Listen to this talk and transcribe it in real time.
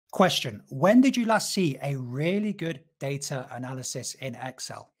Question: when did you last see a really good data analysis in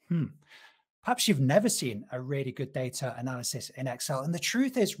Excel? Perhaps you've never seen a really good data analysis in Excel. And the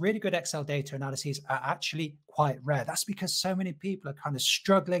truth is, really good Excel data analyses are actually quite rare. That's because so many people are kind of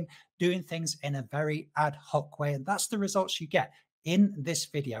struggling, doing things in a very ad hoc way. And that's the results you get. In this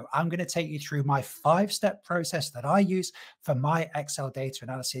video, I'm going to take you through my 5-step process that I use for my Excel data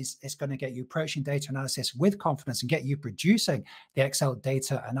analysis. It's going to get you approaching data analysis with confidence and get you producing the Excel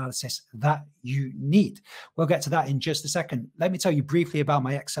data analysis that you need. We'll get to that in just a second. Let me tell you briefly about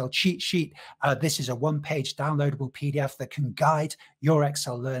my Excel cheat sheet. This is a one-page downloadable PDF that can guide your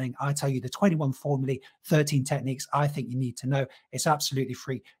Excel learning. I tell you the 21 formulae, 13 techniques I think you need to know. It's absolutely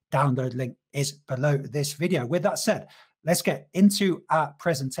free. Download link is below this video. With that said, let's get into our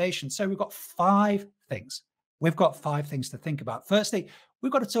presentation. So we've got 5 things. We've got 5 things to think about. Firstly,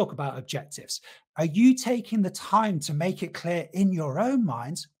 we've got to talk about objectives. Are you taking the time to make it clear in your own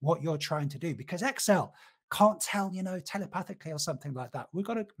minds what you're trying to do? Because Excel can't tell, telepathically or something like that. We've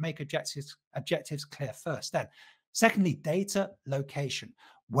got to make objectives clear first. Then, secondly, data location.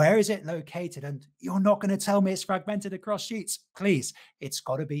 Where is it located? And you're not going to tell me it's fragmented across sheets. Please, it's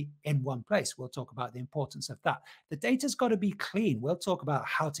got to be in one place. We'll talk about the importance of that. The data's got to be clean. We'll talk about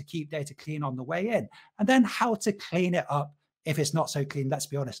how to keep data clean on the way in, and then how to clean it up if it's not so clean. Let's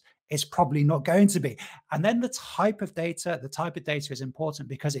be honest, it's probably not going to be. And then the type of data is important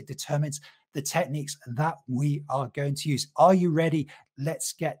because it determines the techniques that we are going to use. Are you ready?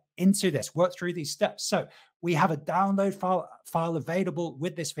 Let's get into this, work through these steps. So we have a download file available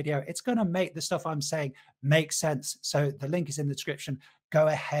with this video. It's going to make the stuff I'm saying make sense. So the link is in the description. Go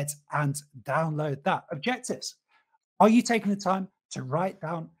ahead and download that. Objectives. Are you taking the time to write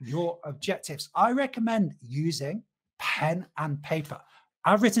down your objectives? I recommend using pen and paper.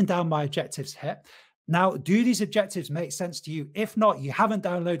 I've written down my objectives here. Now, do these objectives make sense to you? If not, you haven't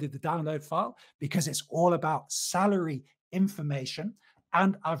downloaded the download file because it's all about salary information.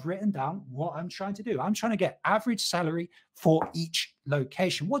 And I've written down what I'm trying to do. I'm trying to get average salary for each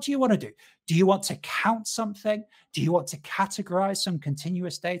location. What do you want to do? Do you want to count something? Do you want to categorize some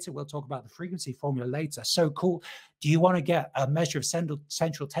continuous data? We'll talk about the frequency formula later. So cool. Do you want to get a measure of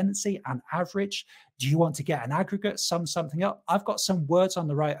central tendency and average? Do you want to get an aggregate, sum something up? I've got some words on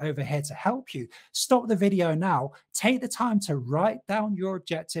the right over here to help you. Stop the video now. Take the time to write down your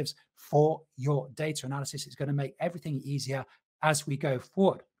objectives for your data analysis. It's going to make everything easier as we go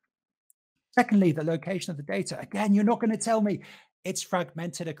forward. Secondly, the location of the data. Again, you're not going to tell me it's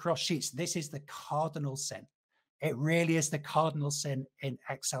fragmented across sheets. This is the cardinal sin. It really is the cardinal sin in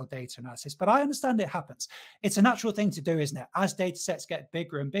Excel data analysis. But I understand it happens. It's a natural thing to do, isn't it? As data sets get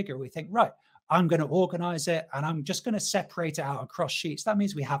bigger and bigger, we think, right, I'm going to organize it and I'm just going to separate it out across sheets. That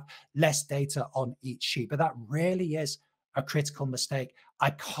means we have less data on each sheet. But that really is a critical mistake.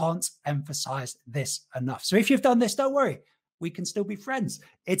 I can't emphasize this enough. So if you've done this, don't worry. We can still be friends.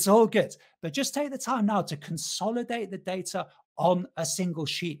 It's all good. But just take the time now to consolidate the data on a single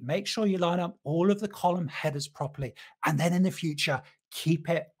sheet. Make sure you line up all of the column headers properly. And then in the future, keep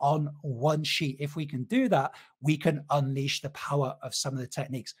it on one sheet. If we can do that, we can unleash the power of some of the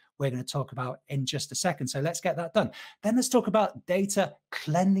techniques we're going to talk about in just a second. So let's get that done. Then let's talk about data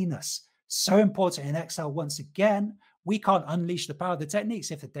cleanliness. So important in Excel. Once again, we can't unleash the power of the techniques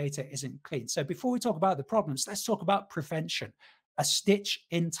if the data isn't clean. So before we talk about the problems, let's talk about prevention. A stitch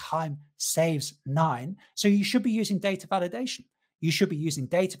in time saves 9. So you should be using data validation. You should be using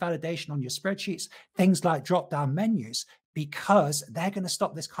data validation on your spreadsheets, things like drop-down menus, because they're going to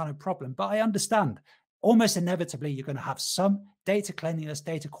stop this kind of problem. But I understand almost inevitably you're going to have some data cleanliness,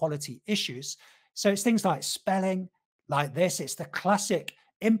 data quality issues. So it's things like spelling, like this. It's the classic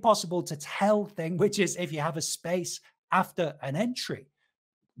impossible to tell thing, which is if you have a space after an entry.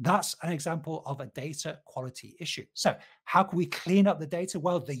 That's an example of a data quality issue. So how can we clean up the data?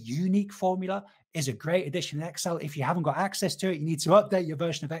 Well, the unique formula is a great addition in Excel. If you haven't got access to it, you need to update your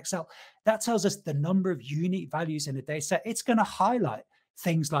version of Excel. That tells us the number of unique values in a data set. It's going to highlight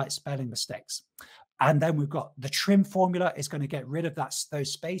things like spelling mistakes. And then we've got the trim formula is going to get rid of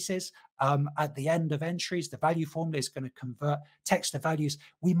those spaces at the end of entries. The value formula is going to convert text to values.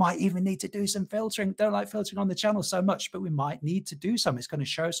 We might even need to do some filtering. Don't like filtering on the channel so much, but we might need to do some. It's going to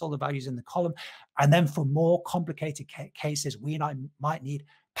show us all the values in the column. And then for more complicated cases, we might need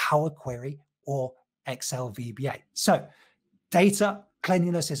Power Query or Excel VBA. So data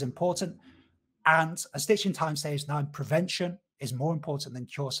cleanliness is important. And a stitch in time saves 9. Prevention is more important than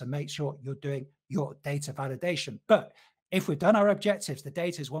cure. So make sure you're doing your data validation. But if we've done our objectives, the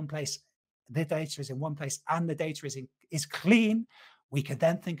data is one place, the data is in one place, and the data is clean, we can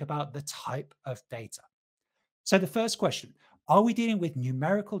then think about the type of data. So the first question, Are we dealing with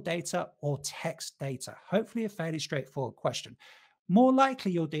numerical data or text data? Hopefully a fairly straightforward question. More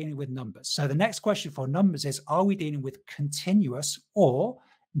likely you're dealing with numbers. So the next question for numbers is, are we dealing with continuous or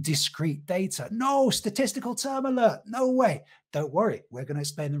discrete data? No, statistical term alert. No way. Don't worry. We're going to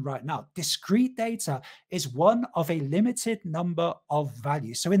explain them right now. Discrete data is one of a limited number of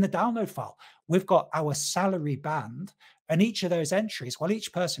values. So in the download file, we've got our salary band, and each of those entries, well,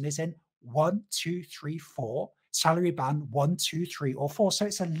 each person is in 1, 2, 3, 4, salary band 1, 2, 3, or 4. So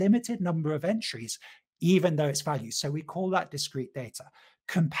it's a limited number of entries, even though it's values. So we call that discrete data.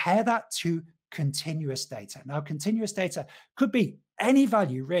 Compare that to continuous data. Now, continuous data could be any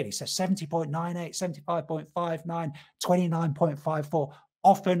value really. So 70.98, 75.59, 29.54,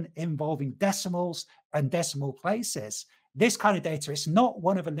 often involving decimals and decimal places. This kind of data is not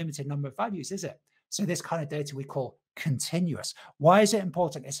one of a limited number of values, is it? So this kind of data we call continuous. Why is it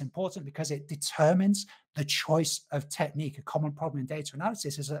important? It's important because it determines the choice of technique. A common problem in data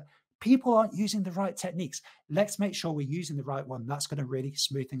analysis is that people aren't using the right techniques. Let's make sure we're using the right one. That's going to really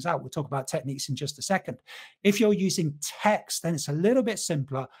smooth things out. We'll talk about techniques in just a second. If you're using text, then it's a little bit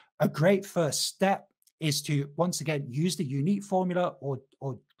simpler. A great first step is to, once again, use the unique formula or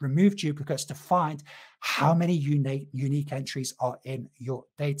remove duplicates to find how many unique entries are in your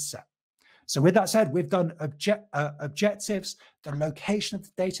data set. So with that said, we've done objectives, the location of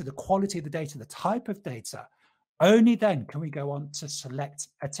the data, the quality of the data, the type of data. Only then can we go on to select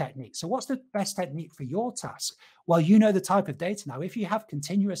a technique. So what's the best technique for your task? Well, you know the type of data now. If you have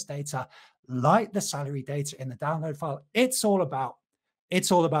continuous data, like the salary data in the download file, it's all about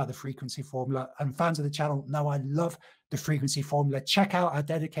the frequency formula. And fans of the channel know I love the frequency formula. Check out our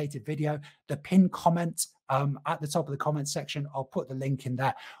dedicated video, the pinned comment at the top of the comment section. I'll put the link in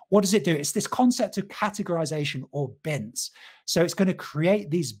there. What does it do? It's this concept of categorization or bins. So it's going to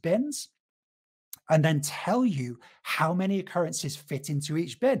create these bins and then tell you how many occurrences fit into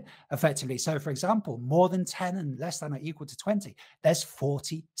each bin effectively. So for example, more than 10 and less than or equal to 20, there's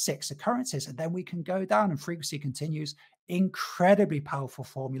 46 occurrences. And then we can go down and frequency continues. Incredibly powerful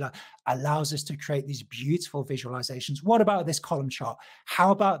formula, allows us to create these beautiful visualizations. What about this column chart?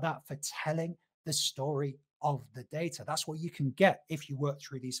 How about that for telling the story of the data? That's what you can get if you work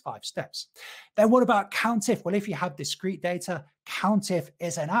through these 5 steps. Then what about COUNTIF? Well, if you have discrete data, COUNTIF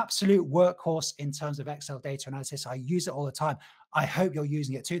is an absolute workhorse in terms of Excel data analysis. I use it all the time. I hope you're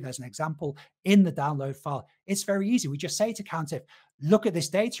using it too. There's an example in the download file. It's very easy. We just say to COUNTIF, look at this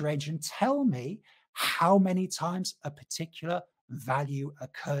data range and tell me how many times a particular value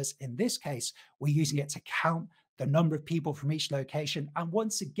occurs. In this case, we're using it to count the number of people from each location. And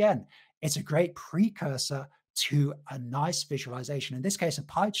once again, it's a great precursor to a nice visualization. In this case, a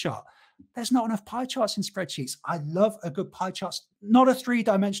pie chart. There's not enough pie charts in spreadsheets. I love a good pie chart, not a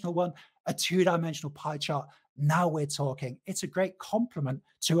 3-dimensional one, a 2-dimensional pie chart. Now we're talking. It's a great complement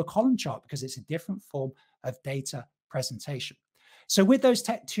to a column chart because it's a different form of data presentation. So with those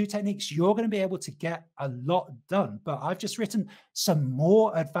 2 techniques, you're going to be able to get a lot done. But I've just written some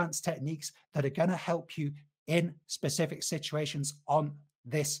more advanced techniques that are going to help you in specific situations on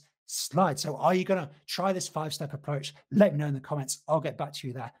this slide. So are you going to try this 5-step approach? Let me know in the comments. I'll get back to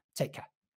you there. Take care.